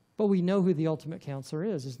 But we know who the ultimate counselor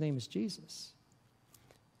is. His name is Jesus.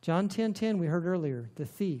 John 10:10, we heard earlier, the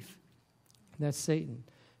thief, that's Satan,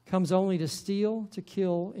 comes only to steal, to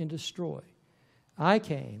kill, and destroy. I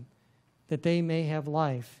came that they may have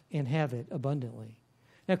life and have it abundantly.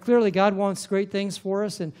 Now, clearly, God wants great things for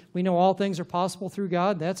us, and we know all things are possible through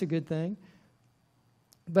God. That's a good thing.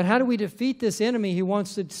 But how do we defeat this enemy who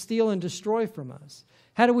wants to steal and destroy from us?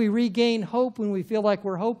 How do we regain hope when we feel like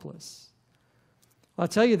we're hopeless? Well, I'll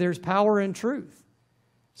tell you, there's power in truth.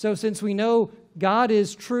 So since we know God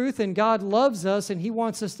is truth and God loves us and He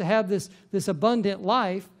wants us to have this abundant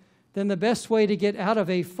life, then the best way to get out of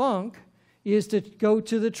a funk is to go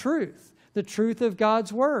to the truth of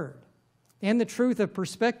God's Word, and the truth of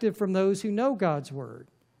perspective from those who know God's Word.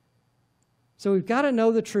 So we've got to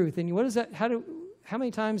know the truth. And what is that? How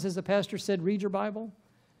many times has the pastor said, read your Bible?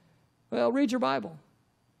 Well, read your Bible.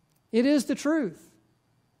 It is the truth.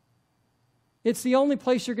 It's the only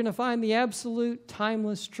place you're going to find the absolute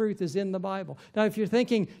timeless truth is in the Bible. Now, if you're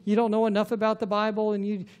thinking you don't know enough about the Bible and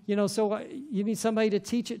you need somebody to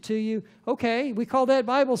teach it to you, okay, we call that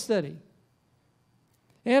Bible study.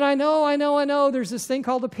 And I know, there's this thing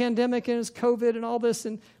called the pandemic and it's COVID and all this,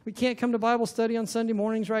 and we can't come to Bible study on Sunday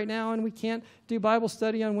mornings right now, and we can't do Bible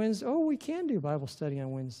study on Wednesday. Oh, we can do Bible study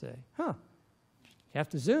on Wednesday. Huh. You have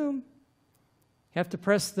to Zoom. You have to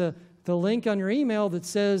press the link on your email that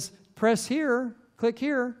says, press here, click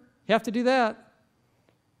here. You have to do that.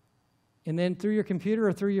 And then through your computer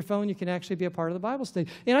or through your phone, you can actually be a part of the Bible study.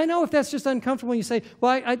 And I know if that's just uncomfortable, you say,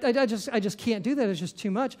 well, I just can't do that. It's just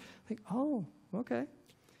too much. I think, oh, okay.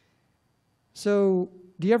 So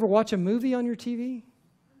do you ever watch a movie on your TV?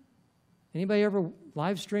 Anybody ever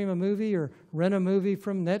live stream a movie or rent a movie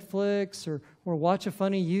from Netflix or watch a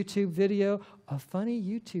funny YouTube video? A funny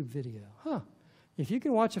YouTube video. Huh. If you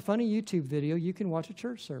can watch a funny YouTube video, you can watch a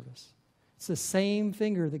church service. It's the same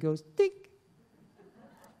finger that goes, ding.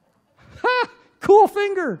 Ha! Cool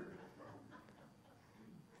finger.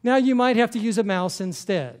 Now you might have to use a mouse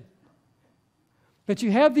instead. But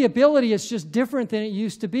you have the ability, it's just different than it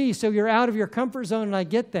used to be, so you're out of your comfort zone, and I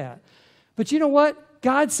get that. But you know what?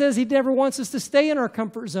 God says He never wants us to stay in our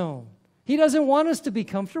comfort zone. He doesn't want us to be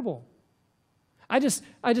comfortable. I just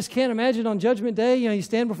can't imagine on Judgment Day, you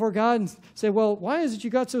stand before God and say, well, why is it you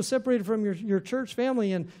got so separated from your church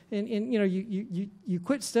family and you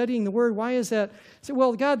quit studying the Word? Why is that? I say,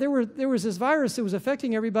 well, God, there was this virus that was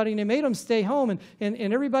affecting everybody, and they made them stay home, and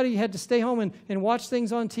everybody had to stay home and watch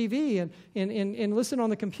things on TV and listen on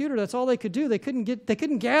the computer. That's all they could do. They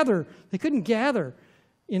couldn't gather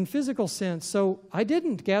in physical sense. So I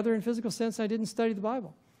didn't gather in physical sense. I didn't study the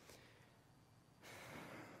Bible.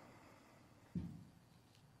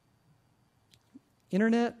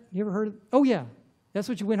 Internet, you ever heard of? Oh, yeah. That's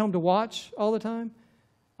what you went home to watch all the time?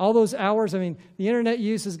 All those hours. I mean, the internet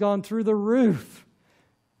use has gone through the roof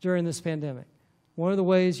during this pandemic. One of the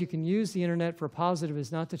ways you can use the internet for a positive is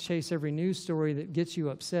not to chase every news story that gets you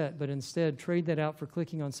upset, but instead trade that out for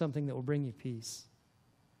clicking on something that will bring you peace.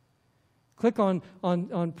 Click on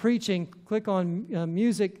preaching. Click on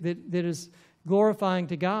music that is glorifying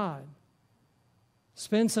to God.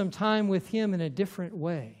 Spend some time with Him in a different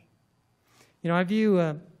way. I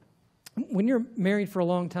view, when you're married for a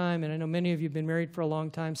long time, and I know many of you have been married for a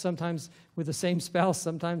long time, sometimes with the same spouse,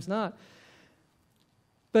 sometimes not.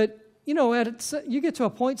 But, you get to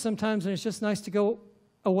a point sometimes when it's just nice to go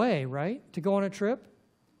away, right? To go on a trip,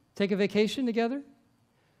 take a vacation together.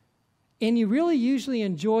 And you really usually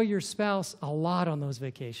enjoy your spouse a lot on those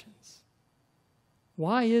vacations.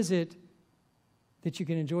 Why is it that you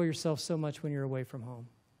can enjoy yourself so much when you're away from home?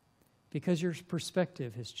 Because your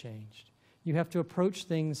perspective has changed. You have to approach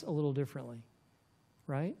things a little differently,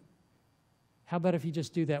 right? How about if you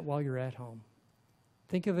just do that while you're at home?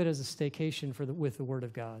 Think of it as a staycation with the Word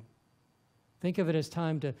of God. Think of it as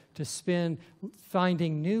time to spend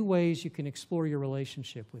finding new ways you can explore your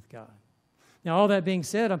relationship with God. Now, all that being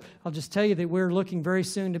said, I'll just tell you that we're looking very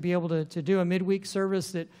soon to be able to do a midweek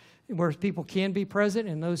service where people can be present,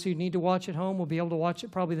 and those who need to watch at home will be able to watch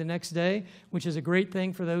it probably the next day, which is a great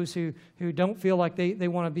thing for those who don't feel like they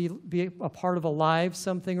want to be a part of a live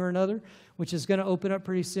something or another, which is going to open up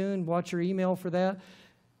pretty soon. Watch your email for that.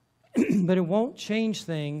 But it won't change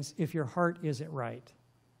things if your heart isn't right.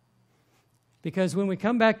 Because when we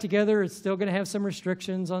come back together, it's still going to have some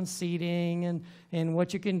restrictions on seating and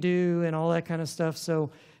what you can do and all that kind of stuff.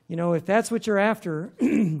 So, if that's what you're after,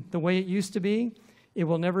 the way it used to be, it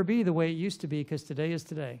will never be the way it used to be, because today is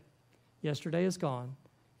today. Yesterday is gone,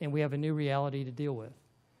 and we have a new reality to deal with.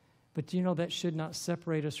 But that should not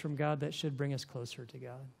separate us from God. That should bring us closer to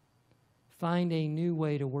God. Find a new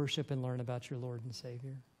way to worship and learn about your Lord and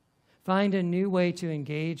Savior. Find a new way to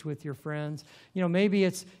engage with your friends. Maybe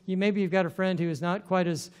you've got a friend who is not quite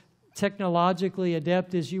as technologically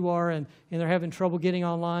adept as you are, and they're having trouble getting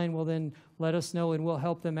online. Well, then let us know, and we'll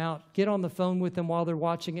help them out. Get on the phone with them while they're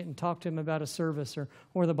watching it and talk to them about a service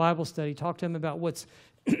or the Bible study. Talk to them about what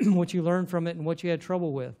you learned from it and what you had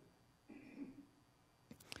trouble with.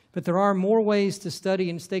 But there are more ways to study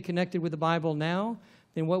and stay connected with the Bible now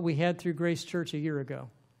than what we had through Grace Church a year ago.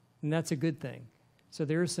 And that's a good thing. So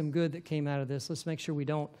there is some good that came out of this. Let's make sure we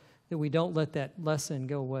don't let that lesson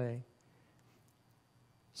go away.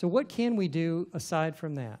 So what can we do aside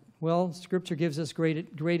from that? Well, Scripture gives us great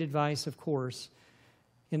advice, of course,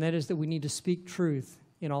 and that is that we need to speak truth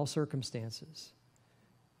in all circumstances.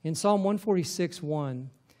 In Psalm 146:1,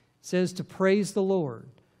 it says to praise the Lord,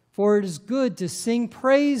 For it is good to sing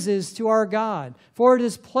praises to our God. For it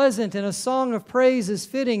is pleasant, and a song of praise is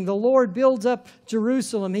fitting. The Lord builds up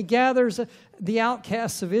Jerusalem. He gathers the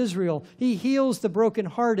outcasts of Israel. He heals the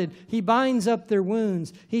brokenhearted. He binds up their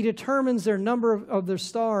wounds. He determines their number of their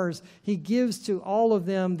stars. He gives to all of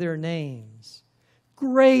them their names.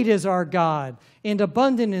 Great is our God, and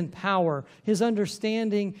abundant in power. His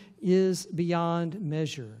understanding is beyond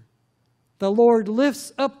measure. The Lord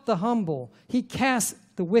lifts up the humble. He casts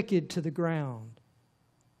the wicked to the ground.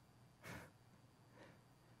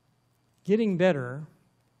 Getting better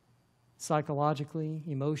psychologically,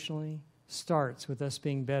 emotionally, starts with us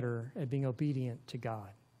being better at being obedient to God.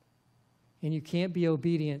 And you can't be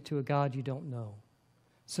obedient to a God you don't know.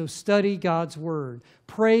 So study God's Word.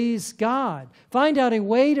 Praise God. Find out a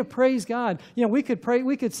way to praise God. You know, we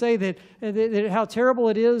could say that how terrible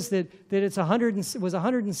it is that it was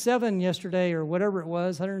 107 yesterday or whatever it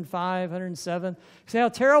was, 105, 107. Say how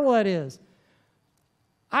terrible that is.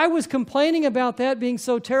 I was complaining about that being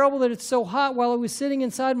so terrible that it's so hot while I was sitting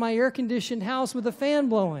inside my air-conditioned house with a fan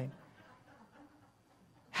blowing.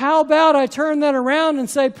 How about I turn that around and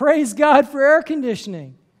say, praise God for air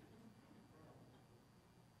conditioning?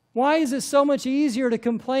 Why is it so much easier to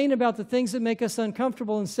complain about the things that make us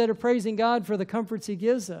uncomfortable instead of praising God for the comforts He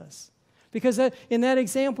gives us? Because in that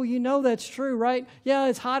example, you know that's true, right? Yeah,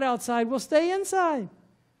 it's hot outside. Well, stay inside.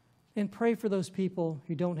 And pray for those people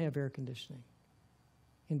who don't have air conditioning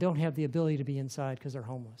and don't have the ability to be inside because they're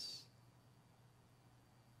homeless.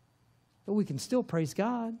 But we can still praise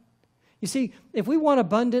God. You see, if we want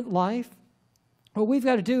abundant life, what we've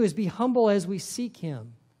got to do is be humble as we seek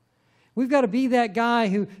Him. We've got to be that guy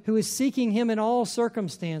who is seeking Him in all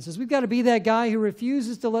circumstances. We've got to be that guy who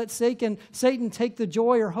refuses to let Satan take the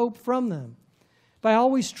joy or hope from them by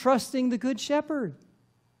always trusting the Good Shepherd.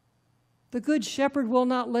 The Good Shepherd will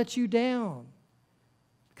not let you down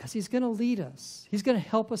because He's going to lead us. He's going to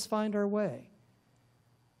help us find our way.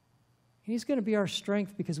 And He's going to be our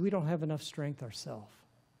strength because we don't have enough strength ourselves.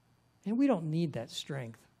 And we don't need that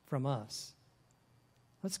strength from us.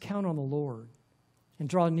 Let's count on the Lord and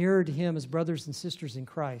draw nearer to Him as brothers and sisters in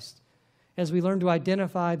Christ as we learn to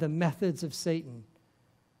identify the methods of Satan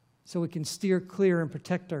so we can steer clear and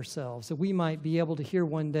protect ourselves, that we might be able to hear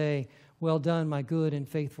one day, well done, my good and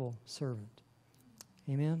faithful servant.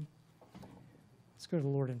 Amen? Let's go to the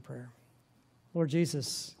Lord in prayer. Lord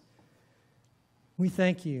Jesus, we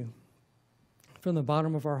thank You from the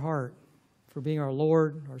bottom of our heart for being our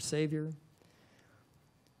Lord, our Savior.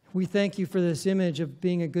 We thank You for this image of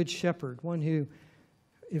being a good shepherd, one who,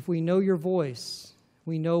 if we know Your voice,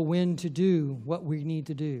 we know when to do what we need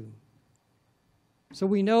to do. So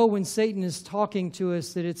we know when Satan is talking to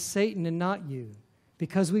us that it's Satan and not You,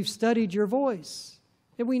 because we've studied Your voice,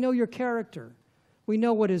 and we know Your character. We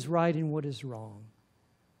know what is right and what is wrong.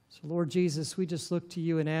 So Lord Jesus, we just look to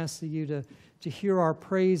You and ask You to hear our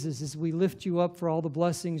praises as we lift You up for all the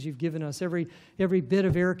blessings You've given us, every bit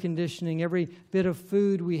of air conditioning, every bit of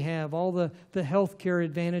food we have, all the health care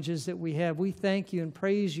advantages that we have. We thank You and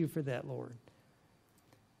praise You for that, Lord.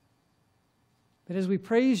 But as we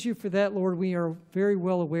praise You for that, Lord, we are very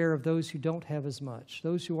well aware of those who don't have as much,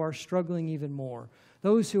 those who are struggling even more,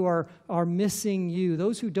 those who are missing You,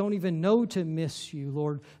 those who don't even know to miss You,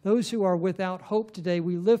 Lord, those who are without hope today.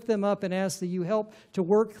 We lift them up and ask that You help to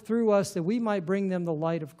work through us, that we might bring them the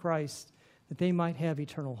light of Christ, that they might have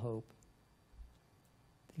eternal hope.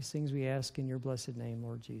 These things we ask in Your blessed name,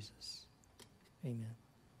 Lord Jesus. Amen.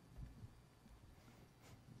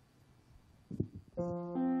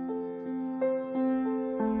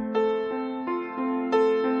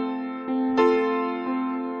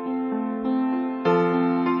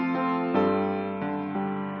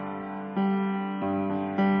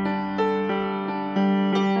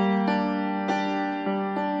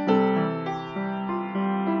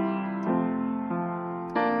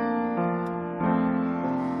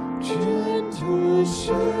 Gentle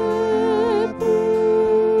shepherd,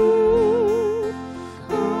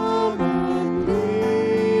 come and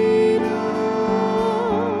lead us,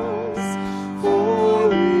 for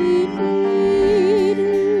we need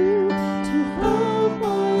You to help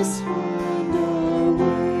us find our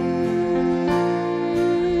way.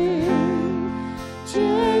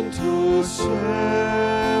 Gentle shepherd,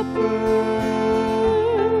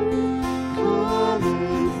 come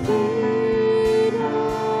and lead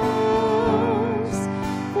us,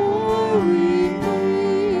 for we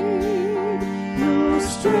need Your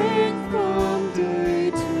strength from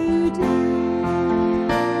day to day.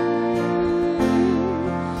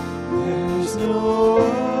 There's no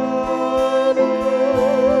other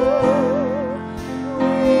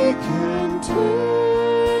we can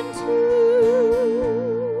turn to,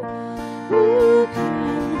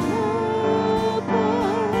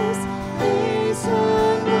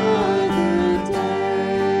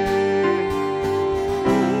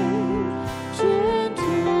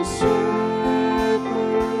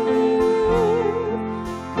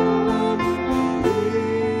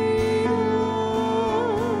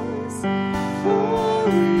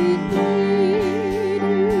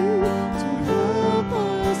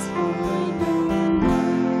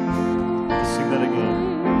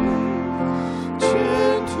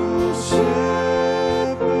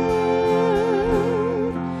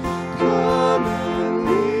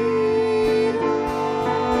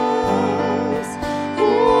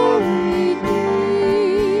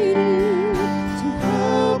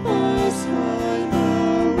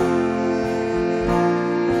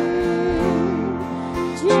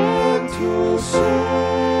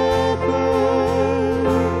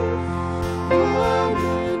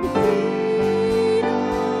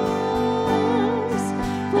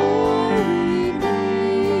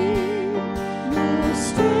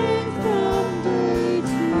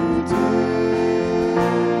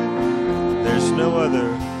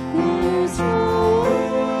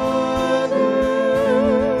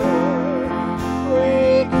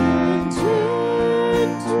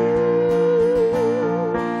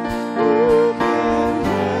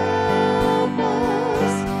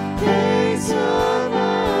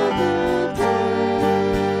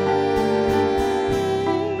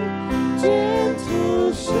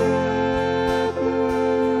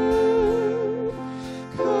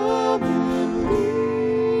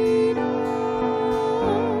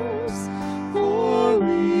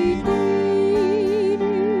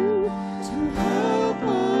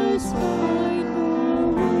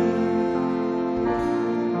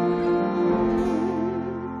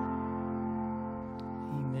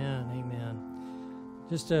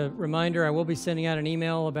 Just a reminder, I will be sending out an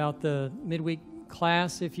email about the midweek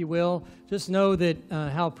class, if you will. Just know that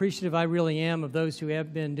how appreciative I really am of those who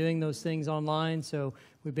have been doing those things online. So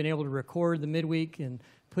we've been able to record the midweek and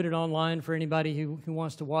put it online for anybody who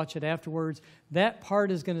wants to watch it afterwards. That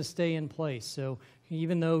part is going to stay in place. So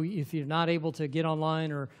even though if you're not able to get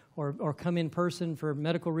online or come in person for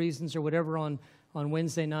medical reasons or whatever on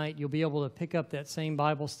Wednesday night, you'll be able to pick up that same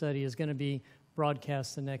Bible study is going to be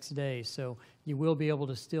broadcast the next day. So you will be able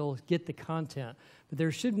to still get the content. But there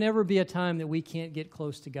should never be a time that we can't get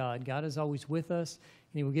close to God. God is always with us,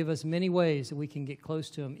 and He will give us many ways that we can get close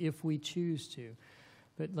to Him if we choose to.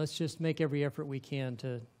 But let's just make every effort we can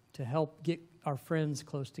to help get our friends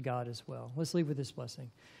close to God as well. Let's leave with this blessing. In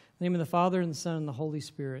the name of the Father, and the Son, and the Holy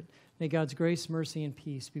Spirit, may God's grace, mercy, and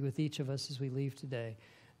peace be with each of us as we leave today,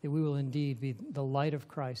 that we will indeed be the light of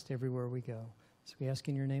Christ everywhere we go. So we ask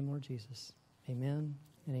in your name, Lord Jesus. Amen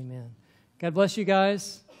and amen. God bless you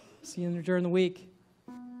guys. See you during the week.